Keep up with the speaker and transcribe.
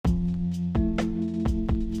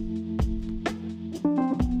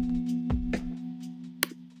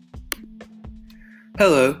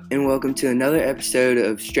Hello, and welcome to another episode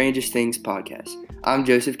of Strangest Things podcast. I'm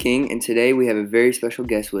Joseph King, and today we have a very special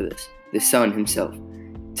guest with us, the sun himself.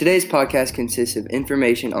 Today's podcast consists of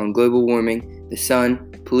information on global warming, the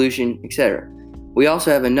sun, pollution, etc. We also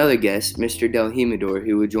have another guest, Mr. Del Himador,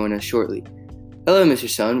 who will join us shortly. Hello, Mr.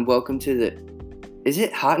 Sun. Welcome to the... Is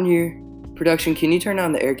it hot in your production? Can you turn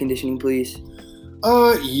on the air conditioning, please?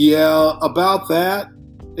 Yeah, about that.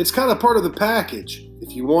 It's kind of part of the package.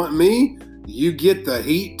 If you want me, you get the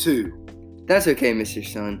heat too. That's okay, Mr.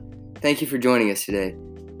 Sun. Thank you for joining us today.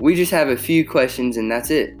 We just have a few questions and that's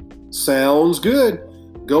it. Sounds good.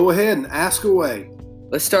 Go ahead and ask away.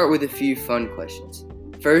 Let's start with a few fun questions.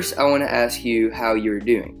 First, I want to ask you how you're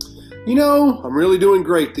doing. You know, I'm really doing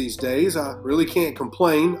great these days. I really can't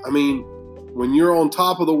complain. I mean, when you're on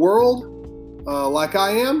top of the world, like I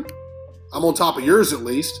am, I'm on top of yours at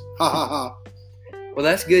least. Ha ha ha. Well,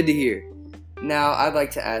 that's good to hear. Now, I'd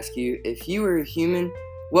like to ask you, if you were a human,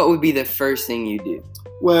 what would be the first thing you'd do?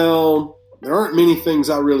 Well, there aren't many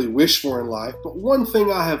things I really wish for in life, but one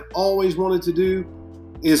thing I have always wanted to do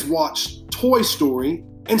is watch Toy Story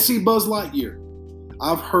and see Buzz Lightyear.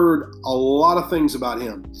 I've heard a lot of things about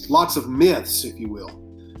him, lots of myths, if you will.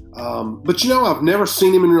 But I've never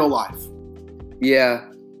seen him in real life.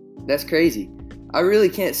 Yeah, that's crazy. I really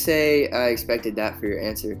can't say I expected that for your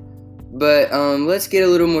answer. But let's get a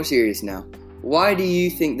little more serious now. Why do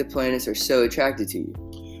you think the planets are so attracted to you?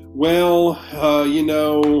 Well,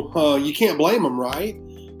 you can't blame them, right?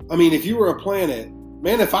 I mean, if you were a planet,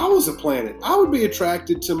 man, if I was a planet, I would be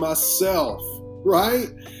attracted to myself,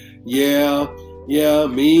 right? Yeah,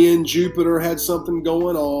 me and Jupiter had something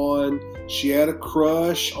going on. She had a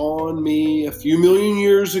crush on me a few million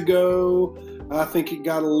years ago. I think it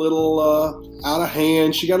got a little out of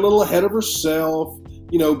hand. She got a little ahead of herself.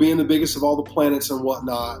 Being the biggest of all the planets and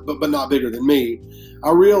whatnot, but not bigger than me.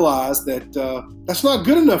 I realized that that's not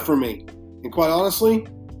good enough for me. And quite honestly,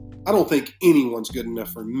 I don't think anyone's good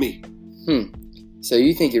enough for me. So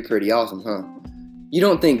you think you're pretty awesome, huh? You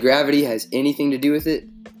don't think gravity has anything to do with it?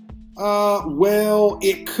 Well,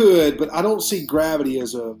 it could, but I don't see gravity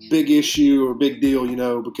as a big issue or big deal,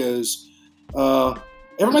 because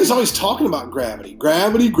everybody's always talking about gravity.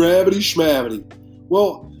 Gravity, schmavity.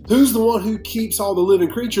 Well, who's the one who keeps all the living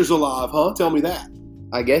creatures alive, huh? Tell me that.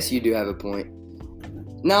 I guess you do have a point.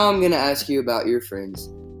 Now I'm going to ask you about your friends.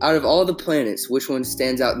 Out of all the planets, which one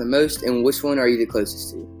stands out the most and which one are you the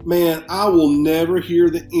closest to? Man, I will never hear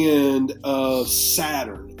the end of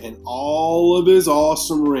Saturn and all of his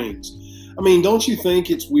awesome rings. I mean, don't you think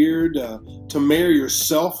it's weird to marry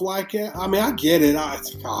yourself like that? I mean, I get it.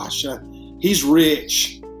 He's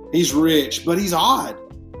rich, but he's odd.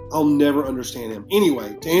 I'll never understand him.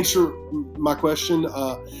 Anyway, to answer my question,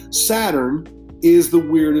 Saturn is the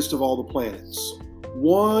weirdest of all the planets.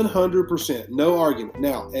 100%, no argument.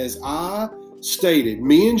 Now, as I stated,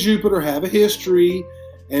 me and Jupiter have a history,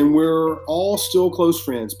 and we're all still close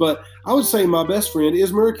friends. But I would say my best friend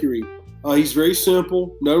is Mercury. He's very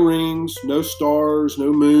simple, no rings, no stars,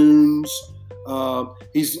 no moons.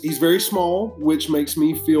 He's very small, which makes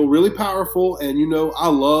me feel really powerful. And I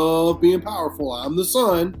love being powerful. I'm the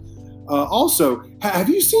sun. Also, have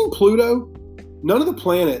you seen Pluto? None of the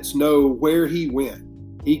planets know where he went.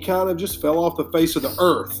 He kind of just fell off the face of the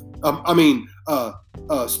earth.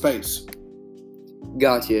 Space.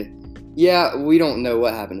 Gotcha. Yeah, we don't know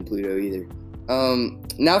what happened to Pluto either.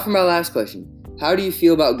 Now for my last question. How do you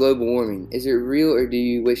feel about global warming? Is it real or do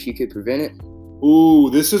you wish you could prevent it? Ooh,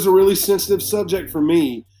 this is a really sensitive subject for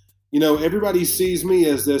me. Everybody sees me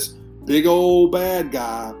as this big old bad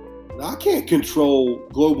guy. I can't control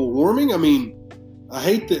global warming. I mean, I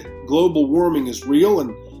hate that global warming is real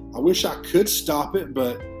and I wish I could stop it,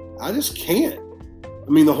 but I just can't. I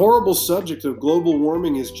mean, the horrible subject of global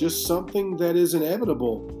warming is just something that is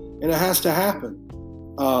inevitable and it has to happen.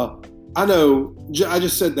 I know, I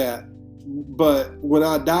just said that, but when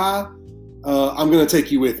I die, I'm going to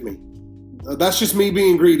take you with me. That's just me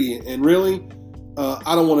being greedy, and really,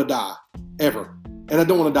 I don't want to die, ever. And I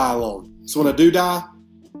don't want to die alone. So when I do die,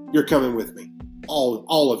 you're coming with me.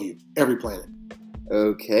 All of you, every planet.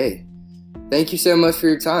 Okay. Thank you so much for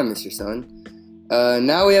your time, Mr. Sun.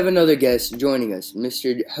 Now we have another guest joining us,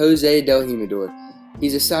 Mr. Jose Del Himador.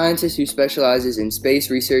 He's a scientist who specializes in space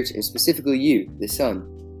research and specifically you, the sun.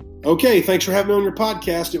 Okay, thanks for having me on your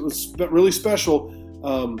podcast. It was really special.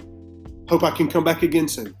 Hope I can come back again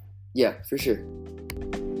soon. Yeah, for sure.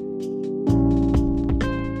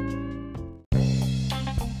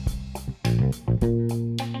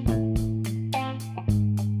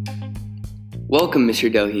 Welcome, Mr.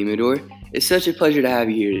 Del Himador. It's such a pleasure to have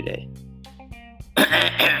you here today.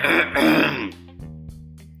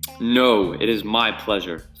 No, it is my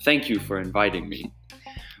pleasure. Thank you for inviting me.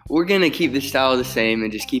 We're going to keep the style the same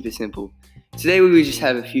and just keep it simple. Today we just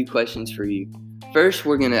have a few questions for you. First,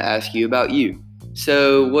 we're going to ask you about you.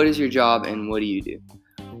 So, what is your job and what do you do?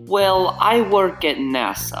 Well, I work at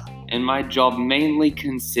NASA, and my job mainly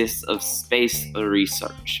consists of space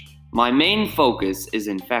research. My main focus is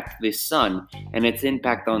in fact the sun and its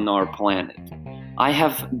impact on our planet. I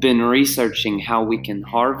have been researching how we can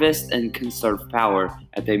harvest and conserve power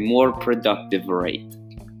at a more productive rate.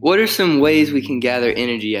 What are some ways we can gather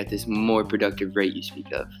energy at this more productive rate you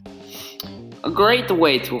speak of? A great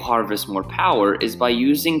way to harvest more power is by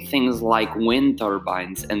using things like wind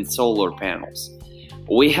turbines and solar panels.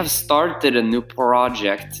 We have started a new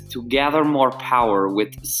project to gather more power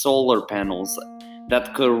with solar panels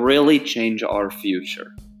that could really change our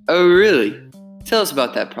future. Oh, really? Tell us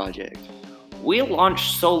about that project. We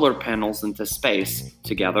launched solar panels into space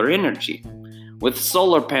to gather energy. With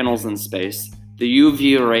solar panels in space, the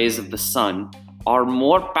UV rays of the sun are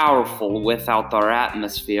more powerful without our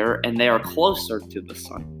atmosphere, and they are closer to the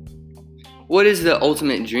sun. What is the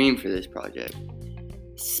ultimate dream for this project?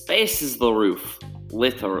 Space is the roof,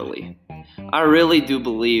 literally. I really do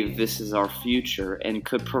believe this is our future and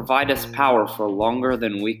could provide us power for longer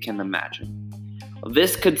than we can imagine.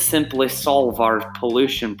 This could simply solve our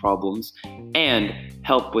pollution problems and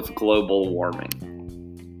help with global warming.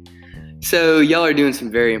 So, y'all are doing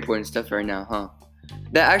some very important stuff right now, huh?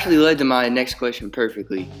 That actually led to my next question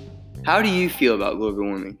perfectly. How do you feel about global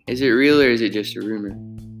warming? Is it real or is it just a rumor?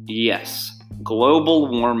 Yes, global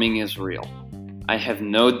warming is real. I have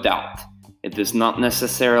no doubt. It is not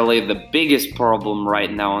necessarily the biggest problem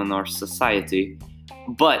right now in our society,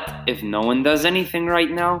 but if no one does anything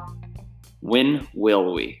right now, when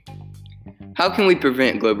will we? How can we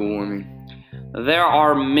prevent global warming? There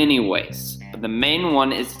are many ways, but the main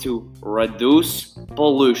one is to reduce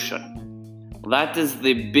pollution. That is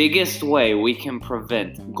the biggest way we can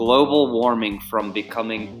prevent global warming from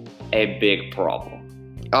becoming a big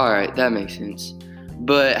problem. Alright, that makes sense.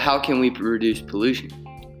 But how can we reduce pollution?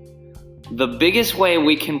 The biggest way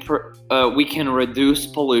we can reduce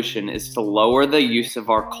pollution is to lower the use of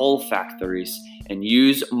our coal factories and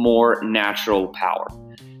use more natural power.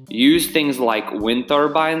 Use things like wind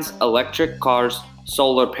turbines, electric cars,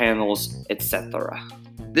 solar panels, etc.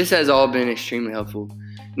 This has all been extremely helpful.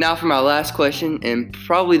 Now for my last question, and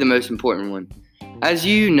probably the most important one. As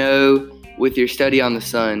you know, with your study on the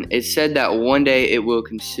sun, it's said that one day it will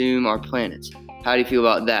consume our planets. How do you feel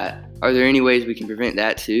about that? Are there any ways we can prevent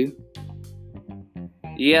that too?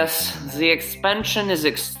 Yes, the expansion is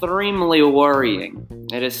extremely worrying.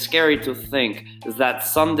 It is scary to think that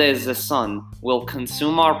someday the sun will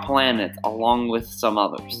consume our planet along with some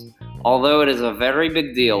others. Although it is a very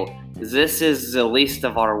big deal, this is the least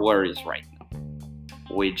of our worries right now.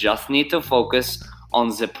 We just need to focus on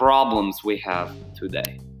the problems we have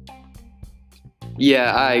today.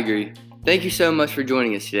 Yeah, I agree. Thank you so much for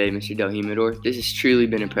joining us today, Mr. Del Humidor. This has truly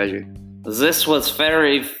been a pleasure. This was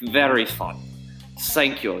very, very fun.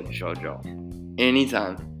 Thank you, Jojo.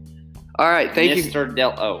 Anytime. All right, thank you. Mr.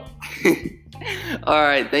 Del O. All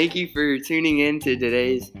right, thank you for tuning in to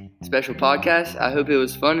today's special podcast. I hope it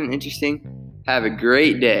was fun and interesting. Have a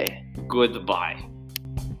great day. Goodbye.